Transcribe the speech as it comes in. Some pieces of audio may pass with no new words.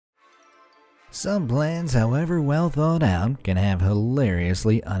Some plans, however well thought out, can have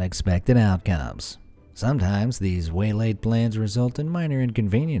hilariously unexpected outcomes. Sometimes these waylaid plans result in minor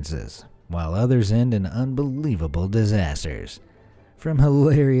inconveniences, while others end in unbelievable disasters. From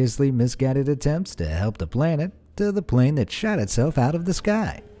hilariously misguided attempts to help the planet, to the plane that shot itself out of the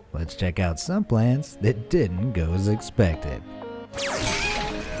sky. Let's check out some plans that didn't go as expected.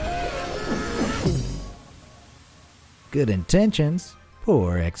 Good intentions,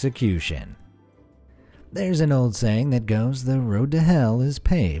 poor execution. There's an old saying that goes, "The road to hell is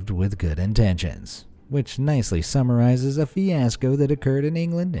paved with good intentions," which nicely summarizes a fiasco that occurred in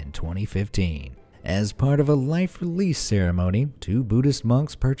England in 2015. As part of a life release ceremony, two Buddhist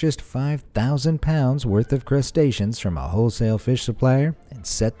monks purchased 5,000 pounds worth of crustaceans from a wholesale fish supplier and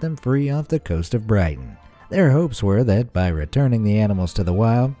set them free off the coast of Brighton. Their hopes were that by returning the animals to the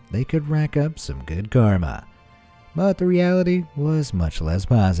wild, they could rack up some good karma. But the reality was much less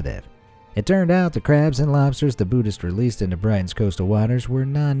positive. It turned out the crabs and lobsters the Buddhists released into Brighton's coastal waters were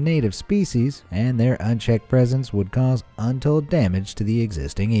non-native species, and their unchecked presence would cause untold damage to the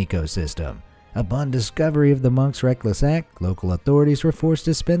existing ecosystem. Upon discovery of the monks' reckless act, local authorities were forced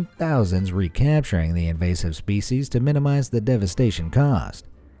to spend thousands recapturing the invasive species to minimize the devastation caused.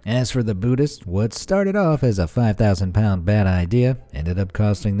 As for the Buddhists, what started off as a 5,000-pound bad idea ended up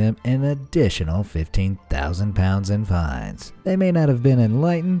costing them an additional 15,000 pounds in fines. They may not have been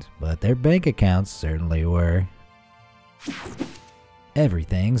enlightened, but their bank accounts certainly were.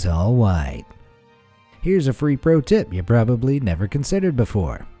 Everything's all white. Here's a free pro tip you probably never considered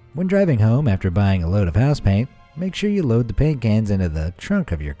before. When driving home after buying a load of house paint, make sure you load the paint cans into the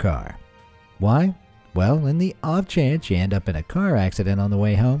trunk of your car. Why? Well, in the off chance you end up in a car accident on the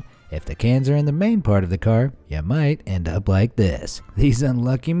way home, if the cans are in the main part of the car, you might end up like this. These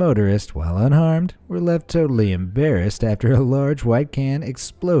unlucky motorists, while unharmed, were left totally embarrassed after a large white can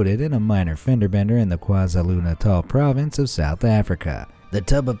exploded in a minor fender bender in the KwaZulu-Natal province of South Africa. The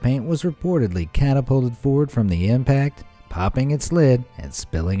tub of paint was reportedly catapulted forward from the impact, popping its lid and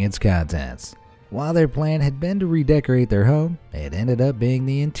spilling its contents. While their plan had been to redecorate their home, it ended up being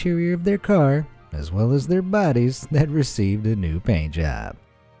the interior of their car, as well as their bodies, that received a new paint job.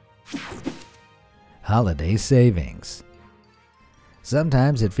 Holiday savings.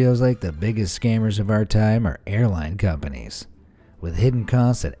 Sometimes it feels like the biggest scammers of our time are airline companies. With hidden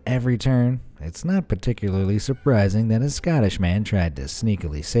costs at every turn, it's not particularly surprising that a Scottish man tried to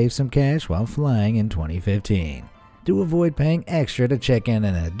sneakily save some cash while flying in 2015. To avoid paying extra to check in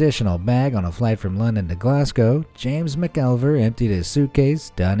an additional bag on a flight from London to Glasgow, James McElver emptied his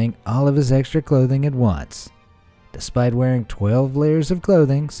suitcase, donning all of his extra clothing at once. Despite wearing 12 layers of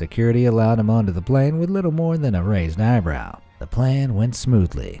clothing, security allowed him onto the plane with little more than a raised eyebrow. The plan went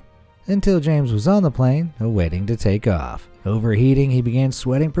smoothly, until James was on the plane, awaiting to take off. Overheating, he began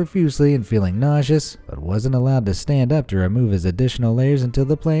sweating profusely and feeling nauseous, but wasn't allowed to stand up to remove his additional layers until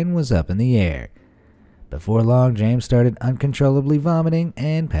the plane was up in the air. Before long, James started uncontrollably vomiting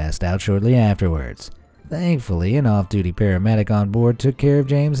and passed out shortly afterwards. Thankfully, an off-duty paramedic on board took care of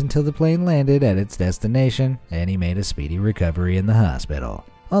James until the plane landed at its destination, and he made a speedy recovery in the hospital.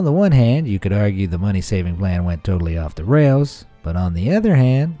 On the one hand, you could argue the money-saving plan went totally off the rails, but on the other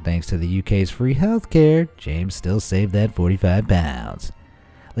hand, thanks to the UK's free healthcare, James still saved that 45 pounds.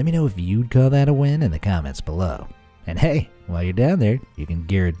 Let me know if you'd call that a win in the comments below. And hey, while you're down there, you can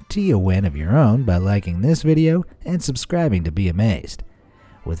guarantee a win of your own by liking this video and subscribing to be amazed.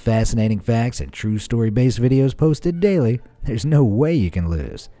 With fascinating facts and true story-based videos posted daily, there's no way you can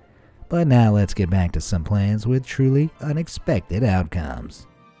lose. But now let's get back to some plans with truly unexpected outcomes.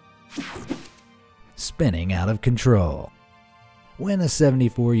 Spinning out of control. When a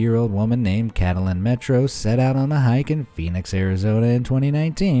 74-year-old woman named Catalin Metro set out on a hike in Phoenix, Arizona in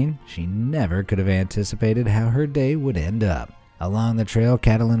 2019, she never could have anticipated how her day would end up. Along the trail,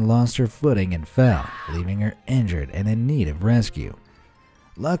 Catalin lost her footing and fell, leaving her injured and in need of rescue.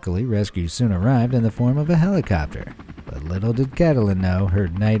 Luckily, rescue soon arrived in the form of a helicopter, but little did Catalin know her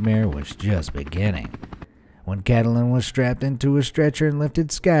nightmare was just beginning. When Catalin was strapped into a stretcher and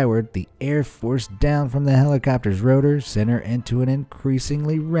lifted skyward, the air forced down from the helicopter's rotor sent her into an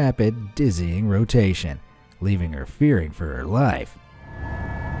increasingly rapid, dizzying rotation, leaving her fearing for her life.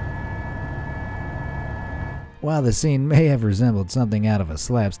 While the scene may have resembled something out of a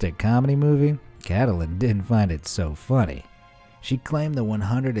slapstick comedy movie, Catalin didn't find it so funny. She claimed the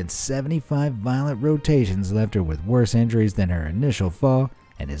 175 violent rotations left her with worse injuries than her initial fall,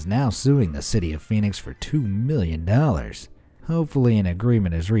 and is now suing the city of Phoenix for $2 million. Hopefully an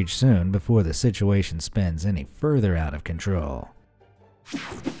agreement is reached soon before the situation spins any further out of control.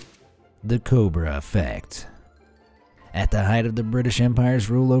 The Cobra Effect. At the height of the British Empire's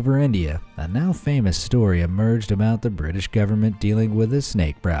rule over India, a now famous story emerged about the British government dealing with a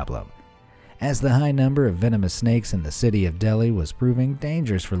snake problem. As the high number of venomous snakes in the city of Delhi was proving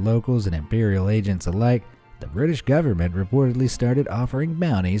dangerous for locals and imperial agents alike, the British government reportedly started offering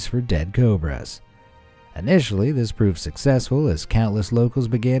bounties for dead cobras. Initially, this proved successful as countless locals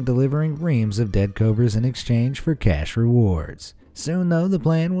began delivering reams of dead cobras in exchange for cash rewards. Soon, though, the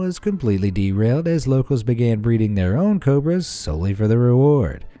plan was completely derailed as locals began breeding their own cobras solely for the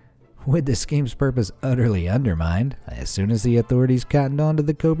reward. With the scheme's purpose utterly undermined, as soon as the authorities cottoned on to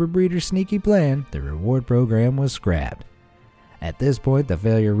the cobra breeder's sneaky plan, the reward program was scrapped. At this point, the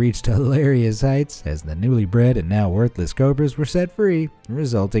failure reached hilarious heights as the newly bred and now worthless cobras were set free,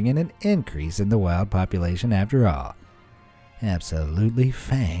 resulting in an increase in the wild population after all. Absolutely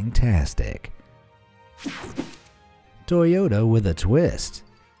fantastic. Toyota with a twist.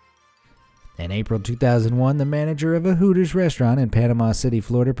 In April 2001, the manager of a Hooters restaurant in Panama City,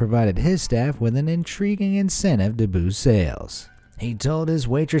 Florida, provided his staff with an intriguing incentive to boost sales. He told his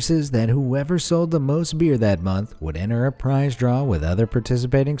waitresses that whoever sold the most beer that month would enter a prize draw with other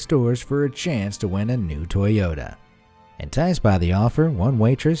participating stores for a chance to win a new Toyota. Enticed by the offer, one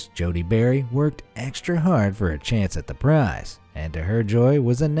waitress, Jody Berry, worked extra hard for a chance at the prize, and to her joy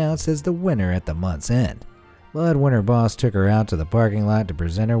was announced as the winner at the month's end. But when her boss took her out to the parking lot to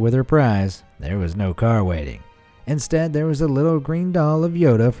present her with her prize, there was no car waiting. Instead, there was a little green doll of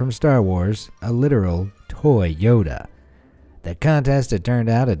Yoda from Star Wars, a literal toy Yoda. The contest, it turned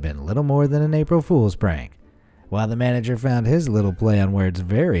out, had been little more than an April Fool's prank. While the manager found his little play on words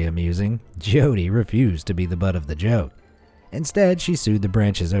very amusing, Jody refused to be the butt of the joke. Instead, she sued the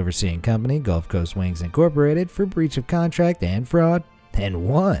branch's overseeing company, Gulf Coast Wings Incorporated, for breach of contract and fraud, and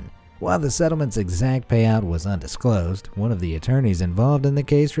won. While the settlement's exact payout was undisclosed, one of the attorneys involved in the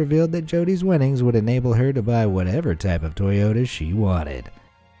case revealed that Jody's winnings would enable her to buy whatever type of Toyota she wanted.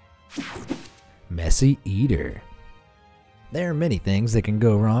 Messy Eater. There are many things that can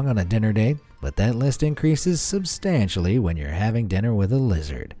go wrong on a dinner date, but that list increases substantially when you're having dinner with a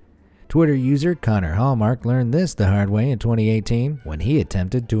lizard. Twitter user Connor Hallmark learned this the hard way in 2018 when he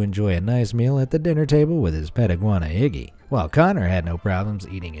attempted to enjoy a nice meal at the dinner table with his pet iguana Iggy. While Connor had no problems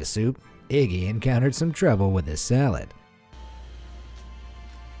eating his soup, Iggy encountered some trouble with his salad.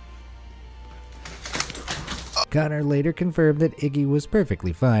 Connor later confirmed that Iggy was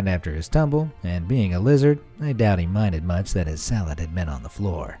perfectly fine after his tumble, and being a lizard, I doubt he minded much that his salad had been on the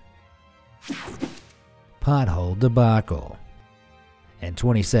floor. Pothole debacle. In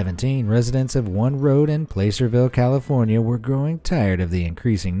 2017, residents of One Road in Placerville, California were growing tired of the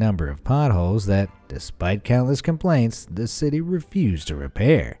increasing number of potholes that, despite countless complaints, the city refused to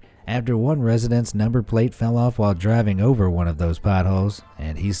repair. After one resident's number plate fell off while driving over one of those potholes,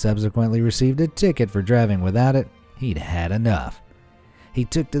 and he subsequently received a ticket for driving without it, he'd had enough. He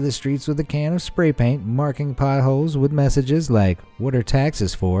took to the streets with a can of spray paint, marking potholes with messages like, "What are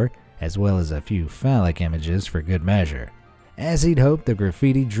taxes for?" as well as a few phallic images for good measure. As he'd hoped, the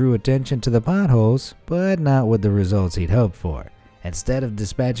graffiti drew attention to the potholes, but not with the results he'd hoped for. Instead of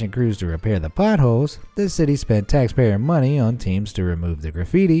dispatching crews to repair the potholes, the city spent taxpayer money on teams to remove the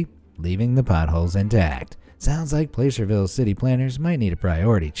graffiti, leaving the potholes intact. Sounds like Placerville's city planners might need a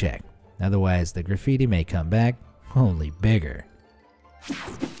priority check. Otherwise, the graffiti may come back only bigger.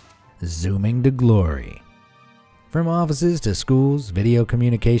 Zooming to glory. From offices to schools, video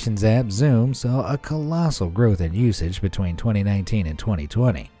communications app Zoom saw a colossal growth in usage between 2019 and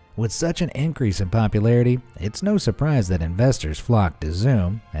 2020. With such an increase in popularity, it's no surprise that investors flocked to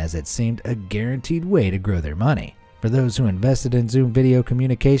Zoom, as it seemed a guaranteed way to grow their money. For those who invested in Zoom video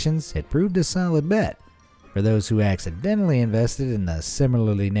communications, it proved a solid bet. For those who accidentally invested in the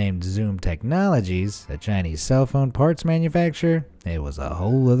similarly named Zoom Technologies, a Chinese cell phone parts manufacturer, it was a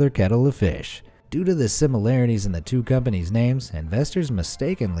whole other kettle of fish. Due to the similarities in the two companies' names, investors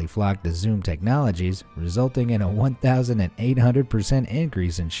mistakenly flocked to Zoom Technologies, resulting in a 1,800%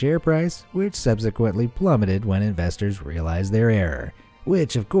 increase in share price, which subsequently plummeted when investors realized their error.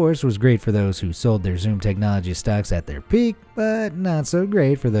 Which, of course, was great for those who sold their Zoom Technology stocks at their peak, but not so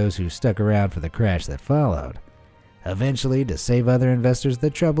great for those who stuck around for the crash that followed. Eventually, to save other investors the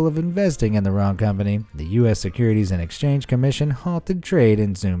trouble of investing in the wrong company, the U.S. Securities and Exchange Commission halted trade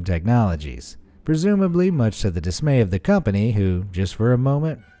in Zoom Technologies. Presumably much to the dismay of the company, who, just for a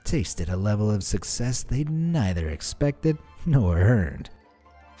moment, tasted a level of success they'd neither expected nor earned.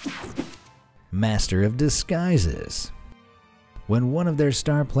 Master of Disguises. When one of their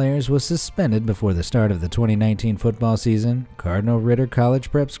star players was suspended before the start of the 2019 football season, Cardinal Ritter College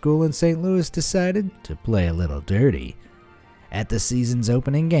Prep School in St. Louis decided to play a little dirty. At the season's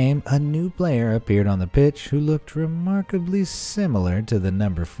opening game, a new player appeared on the pitch who looked remarkably similar to the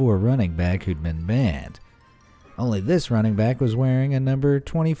number 4 running back who'd been banned. Only this running back was wearing a number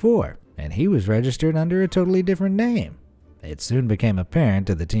 24, and he was registered under a totally different name. It soon became apparent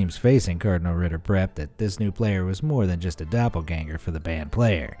to the teams facing Cardinal Ritter Prep that this new player was more than just a doppelganger for the banned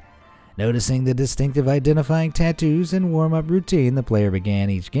player. Noticing the distinctive identifying tattoos and warm-up routine the player began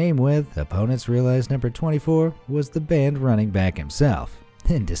each game with, opponents realized number 24 was the banned running back himself,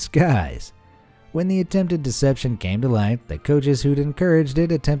 in disguise. When the attempted deception came to light, the coaches who'd encouraged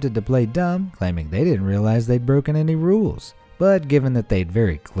it attempted to play dumb, claiming they didn't realize they'd broken any rules. But given that they'd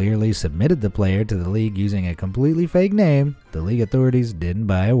very clearly submitted the player to the league using a completely fake name, the league authorities didn't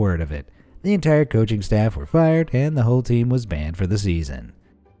buy a word of it. The entire coaching staff were fired and the whole team was banned for the season.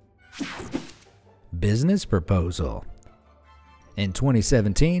 Business proposal. In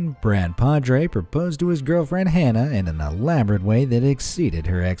 2017, Brad Padre proposed to his girlfriend Hannah in an elaborate way that exceeded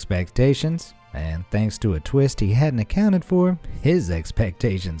her expectations, and thanks to a twist he hadn't accounted for, his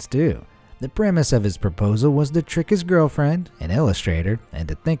expectations too. The premise of his proposal was to trick his girlfriend, an illustrator,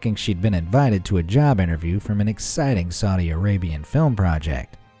 into thinking she'd been invited to a job interview from an exciting Saudi Arabian film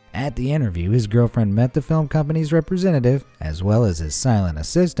project. At the interview, his girlfriend met the film company's representative, as well as his silent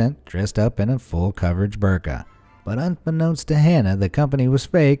assistant, dressed up in a full-coverage burqa. But unbeknownst to Hannah, the company was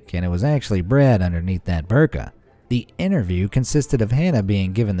fake, and it was actually Brad underneath that burqa. The interview consisted of Hannah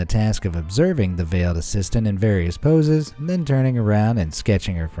being given the task of observing the veiled assistant in various poses, then turning around and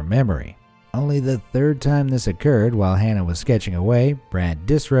sketching her from memory. Only the third time this occurred, while Hannah was sketching away, Brad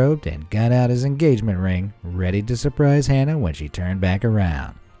disrobed and got out his engagement ring, ready to surprise Hannah when she turned back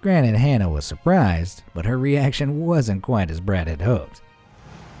around. Granted, Hannah was surprised, but her reaction wasn't quite as Brad had hoped.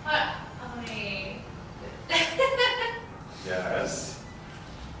 Honey. Yes?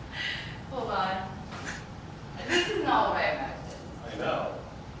 Hold on. This is not what I imagined. I know.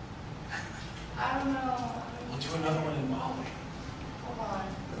 I don't know. We'll do another one in Molly. Hold on.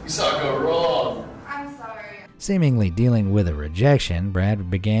 We saw it go wrong. I'm sorry. Seemingly dealing with a rejection,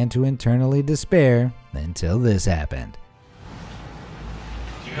 Brad began to internally despair until this happened.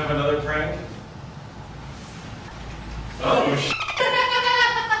 Do you have another prank? Oh, sh**.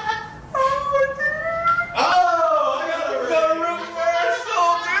 Oh, I got the reversal,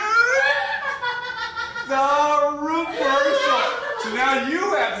 dude! The reversal! So now you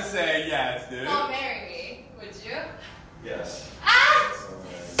have to say yes, dude. Don't marry me, would you? Yes.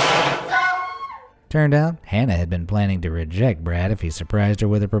 Turned out, Hannah had been planning to reject Brad if he surprised her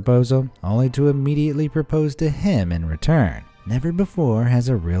with a proposal, only to immediately propose to him in return. Never before has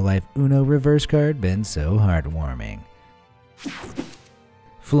a real-life Uno reverse card been so heartwarming.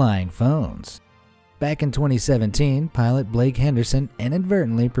 Flying phones. Back in 2017, pilot Blake Henderson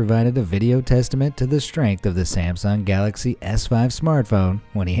inadvertently provided a video testament to the strength of the Samsung Galaxy S5 smartphone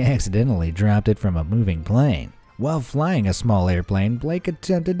when he accidentally dropped it from a moving plane. While flying a small airplane, Blake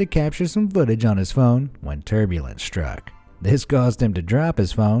attempted to capture some footage on his phone when turbulence struck. This caused him to drop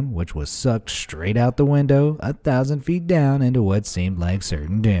his phone, which was sucked straight out the window 1,000 feet down into what seemed like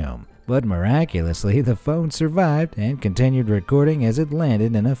certain doom. But miraculously, the phone survived and continued recording as it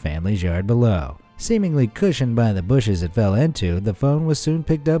landed in a family's yard below. Seemingly cushioned by the bushes it fell into, the phone was soon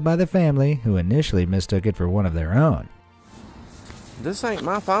picked up by the family, who initially mistook it for one of their own. This ain't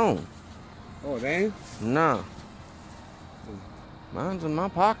my phone. Oh, it ain't? No. Mine's in my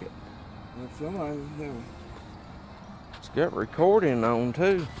pocket. It's got recording on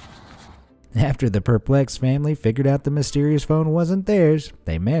too. After the perplexed family figured out the mysterious phone wasn't theirs,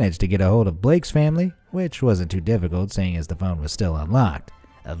 they managed to get a hold of Blake's family, which wasn't too difficult seeing as the phone was still unlocked.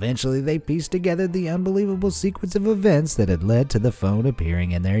 Eventually, they pieced together the unbelievable sequence of events that had led to the phone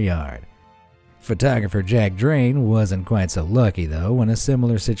appearing in their yard. Photographer Jack Drain wasn't quite so lucky though when a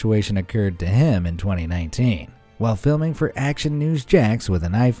similar situation occurred to him in 2019. While filming for Action News Jax with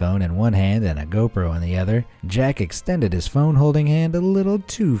an iPhone in one hand and a GoPro in the other, Jack extended his phone holding hand a little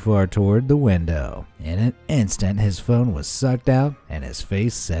too far toward the window. In an instant, his phone was sucked out and his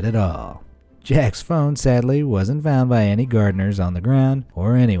face said it all. Jack's phone sadly wasn't found by any gardeners on the ground,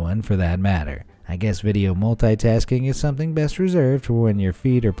 or anyone for that matter. I guess video multitasking is something best reserved for when your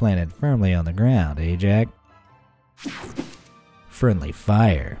feet are planted firmly on the ground, eh Jack? Friendly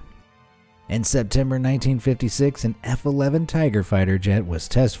fire. In September 1956, an F-11 Tiger fighter jet was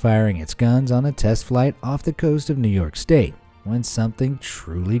test firing its guns on a test flight off the coast of New York State when something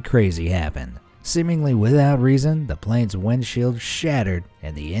truly crazy happened. Seemingly without reason, the plane's windshield shattered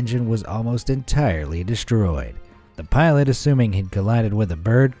and the engine was almost entirely destroyed. The pilot, assuming he'd collided with a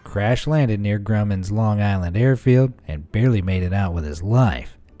bird, crash landed near Grumman's Long Island airfield and barely made it out with his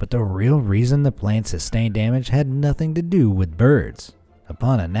life. But the real reason the plane sustained damage had nothing to do with birds.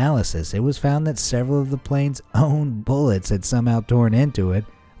 Upon analysis, it was found that several of the plane's own bullets had somehow torn into it,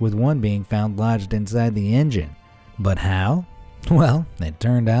 with one being found lodged inside the engine. But how? Well, it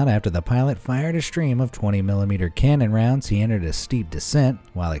turned out after the pilot fired a stream of 20mm cannon rounds, he entered a steep descent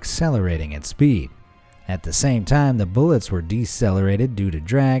while accelerating at speed. At the same time, the bullets were decelerated due to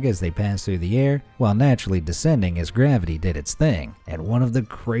drag as they passed through the air, while naturally descending as gravity did its thing. And one of the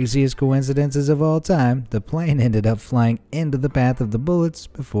craziest coincidences of all time, the plane ended up flying into the path of the bullets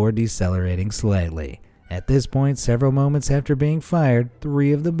before decelerating slightly. At this point, several moments after being fired,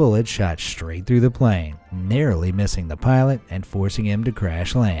 3 of the bullets shot straight through the plane, narrowly missing the pilot and forcing him to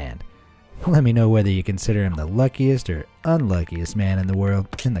crash land. Let me know whether you consider him the luckiest or unluckiest man in the world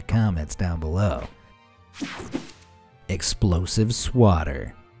in the comments down below. Explosive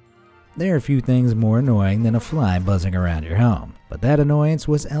swatter. There are few things more annoying than a fly buzzing around your home, but that annoyance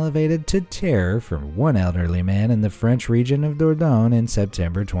was elevated to terror from one elderly man in the French region of Dordogne in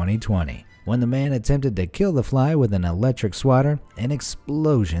September 2020. When the man attempted to kill the fly with an electric swatter, an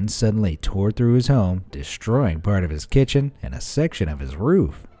explosion suddenly tore through his home, destroying part of his kitchen and a section of his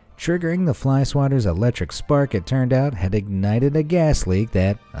roof. Triggering the fly swatter's electric spark, it turned out, had ignited a gas leak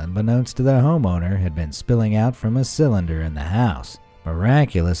that, unbeknownst to the homeowner, had been spilling out from a cylinder in the house.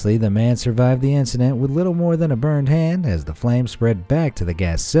 Miraculously, the man survived the incident with little more than a burned hand as the flame spread back to the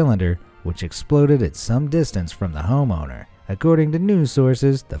gas cylinder, which exploded at some distance from the homeowner. According to news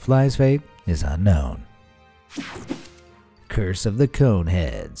sources, the fly's fate is unknown. Curse of the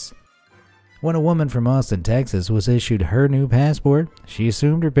Coneheads. When a woman from Austin, Texas was issued her new passport, she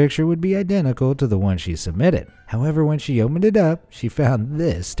assumed her picture would be identical to the one she submitted. However, when she opened it up, she found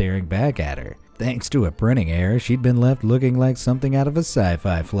this staring back at her. Thanks to a printing error, she'd been left looking like something out of a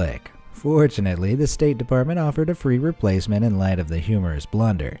sci-fi flick. Fortunately, the State Department offered a free replacement in light of the humorous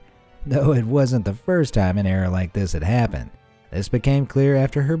blunder. Though it wasn't the first time an error like this had happened. This became clear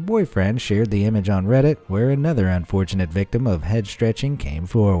after her boyfriend shared the image on Reddit, where another unfortunate victim of head stretching came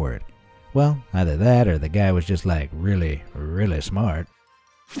forward. Well, either that or the guy was just like really, really smart.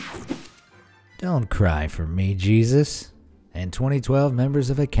 Don't cry for me, Jesus. In 2012, members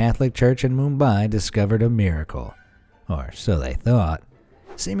of a Catholic church in Mumbai discovered a miracle. Or so they thought.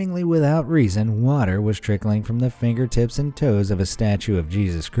 Seemingly without reason, water was trickling from the fingertips and toes of a statue of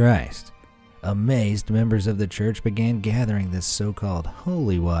Jesus Christ. Amazed, members of the church began gathering this so-called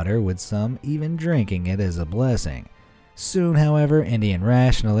holy water, with some even drinking it as a blessing. Soon, however, Indian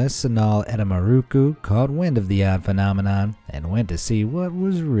rationalist Sanal Edamaruku caught wind of the odd phenomenon and went to see what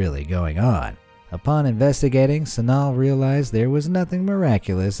was really going on. Upon investigating, Sanal realized there was nothing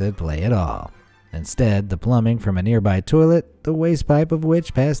miraculous at play at all. Instead, the plumbing from a nearby toilet, the waste pipe of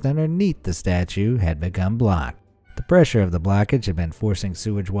which passed underneath the statue, had become blocked. The pressure of the blockage had been forcing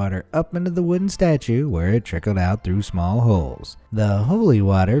sewage water up into the wooden statue, where it trickled out through small holes. The holy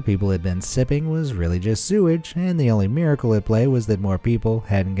water people had been sipping was really just sewage, and the only miracle at play was that more people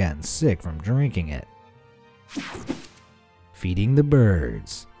hadn't gotten sick from drinking it. Feeding the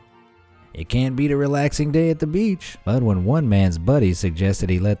birds. It can't beat a relaxing day at the beach, but when one man's buddy suggested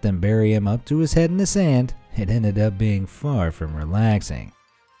he let them bury him up to his head in the sand, it ended up being far from relaxing.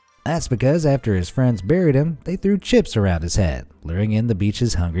 That's because after his friends buried him, they threw chips around his head, luring in the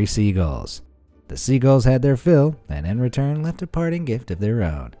beach's hungry seagulls. The seagulls had their fill, and in return left a parting gift of their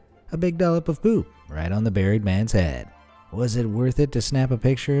own, a big dollop of poop right on the buried man's head. Was it worth it to snap a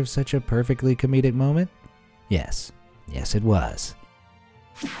picture of such a perfectly comedic moment? Yes. Yes, it was.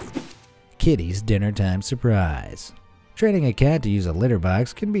 Kitty's dinner time surprise. Training a cat to use a litter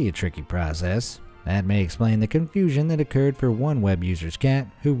box can be a tricky process. That may explain the confusion that occurred for one web user's cat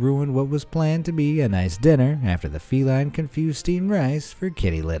who ruined what was planned to be a nice dinner after the feline confused steamed rice for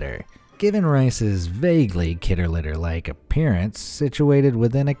kitty litter. Given rice's vaguely kitten litter-like appearance, situated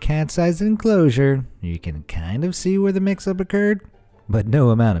within a cat-sized enclosure, you can kind of see where the mix-up occurred, but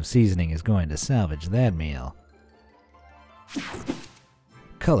no amount of seasoning is going to salvage that meal.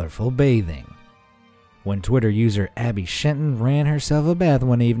 Colorful bathing. When Twitter user Abby Shenton ran herself a bath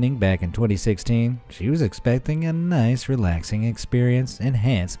one evening back in 2016, she was expecting a nice, relaxing experience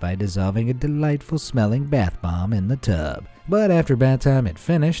enhanced by dissolving a delightful smelling bath bomb in the tub. But after bath time had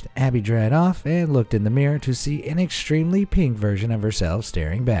finished, Abby dried off and looked in the mirror to see an extremely pink version of herself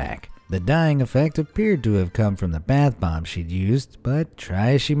staring back. The dyeing effect appeared to have come from the bath bomb she'd used, but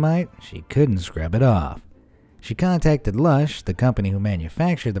try as she might, she couldn't scrub it off. She contacted Lush, the company who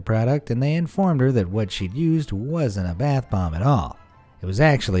manufactured the product, and they informed her that what she'd used wasn't a bath bomb at all. It was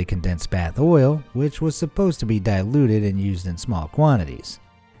actually condensed bath oil, which was supposed to be diluted and used in small quantities.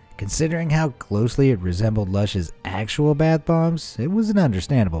 Considering how closely it resembled Lush's actual bath bombs, it was an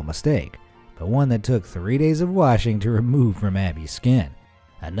understandable mistake, but one that took 3 days of washing to remove from Abby's skin.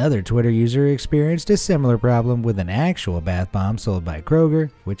 Another Twitter user experienced a similar problem with an actual bath bomb sold by Kroger,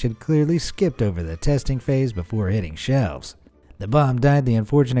 which had clearly skipped over the testing phase before hitting shelves. The bomb dyed the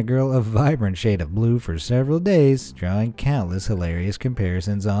unfortunate girl a vibrant shade of blue for several days, drawing countless hilarious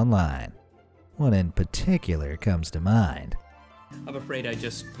comparisons online. One in particular comes to mind. I'm afraid I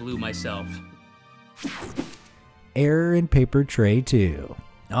just blew myself. Error in paper tray 2.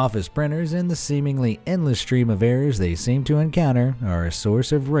 Office printers and the seemingly endless stream of errors they seem to encounter are a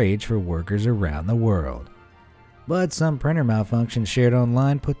source of rage for workers around the world. But some printer malfunctions shared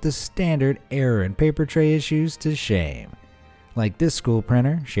online put the standard error in paper tray issues to shame. Like this school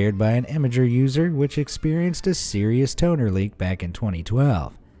printer shared by an Imager user which experienced a serious toner leak back in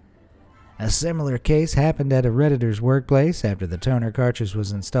 2012. A similar case happened at a Redditor's workplace after the toner cartridge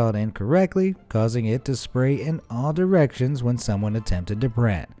was installed incorrectly, causing it to spray in all directions when someone attempted to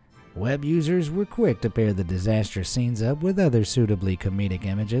print. Web users were quick to pair the disastrous scenes up with other suitably comedic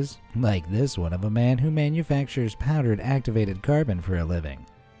images, like this one of a man who manufactures powdered activated carbon for a living.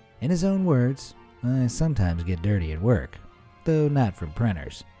 In his own words, "I sometimes get dirty at work, though not from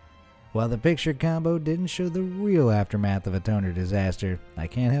printers." While the picture combo didn't show the real aftermath of a toner disaster, I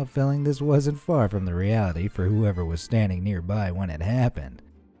can't help feeling this wasn't far from the reality for whoever was standing nearby when it happened.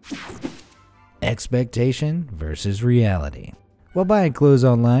 Expectation versus reality. While buying clothes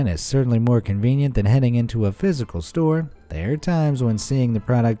online is certainly more convenient than heading into a physical store, there are times when seeing the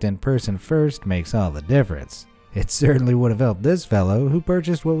product in person first makes all the difference. It certainly would have helped this fellow who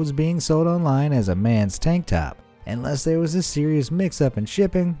purchased what was being sold online as a man's tank top. Unless there was a serious mix-up in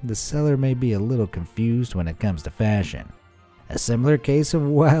shipping, the seller may be a little confused when it comes to fashion. A similar case of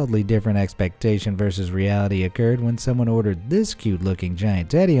wildly different expectation versus reality occurred when someone ordered this cute-looking giant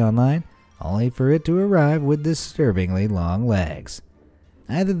teddy online, only for it to arrive with disturbingly long legs.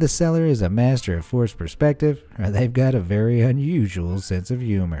 Either the seller is a master of forced perspective, or they've got a very unusual sense of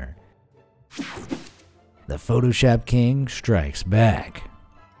humor. The Photoshop King strikes back.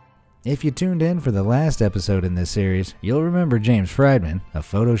 If you tuned in for the last episode in this series, you'll remember James Friedman, a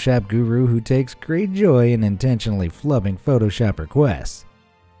Photoshop guru who takes great joy in intentionally flubbing Photoshop requests.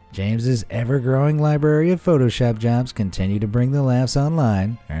 James's ever-growing library of Photoshop jobs continue to bring the laughs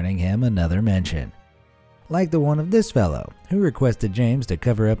online, earning him another mention. Like the one of this fellow, who requested James to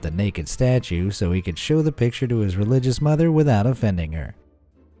cover up the naked statue so he could show the picture to his religious mother without offending her.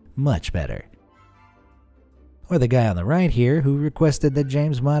 Much better. Or the guy on the right here who requested that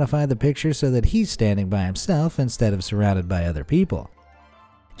James modify the picture so that he's standing by himself instead of surrounded by other people.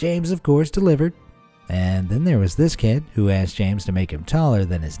 James, of course, delivered. And then there was this kid who asked James to make him taller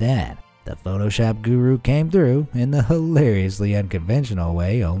than his dad. The Photoshop guru came through in the hilariously unconventional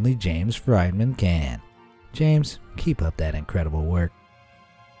way only James Friedman can. James, keep up that incredible work.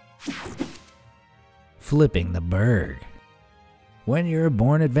 Flipping the Berg. When you're a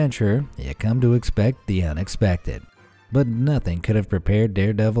born adventurer, you come to expect the unexpected. But nothing could have prepared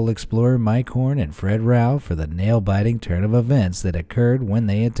Daredevil explorer Mike Horn and Fred Rao for the nail-biting turn of events that occurred when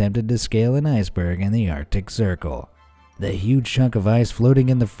they attempted to scale an iceberg in the Arctic Circle. The huge chunk of ice floating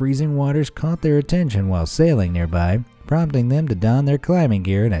in the freezing waters caught their attention while sailing nearby, prompting them to don their climbing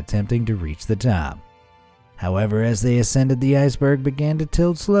gear in attempting to reach the top. However, as they ascended, the iceberg began to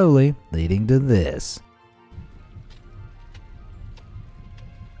tilt slowly, leading to this.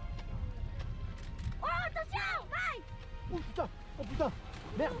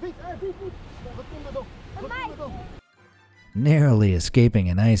 Narrowly escaping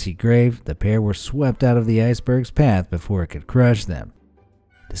an icy grave, the pair were swept out of the iceberg's path before it could crush them.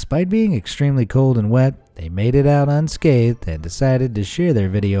 Despite being extremely cold and wet, they made it out unscathed and decided to share their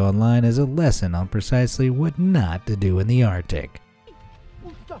video online as a lesson on precisely what not to do in the Arctic.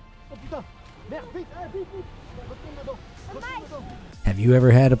 Have you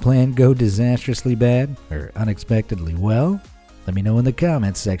ever had a plan go disastrously bad or unexpectedly well? Let me know in the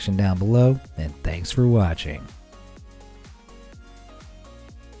comments section down below, and thanks for watching.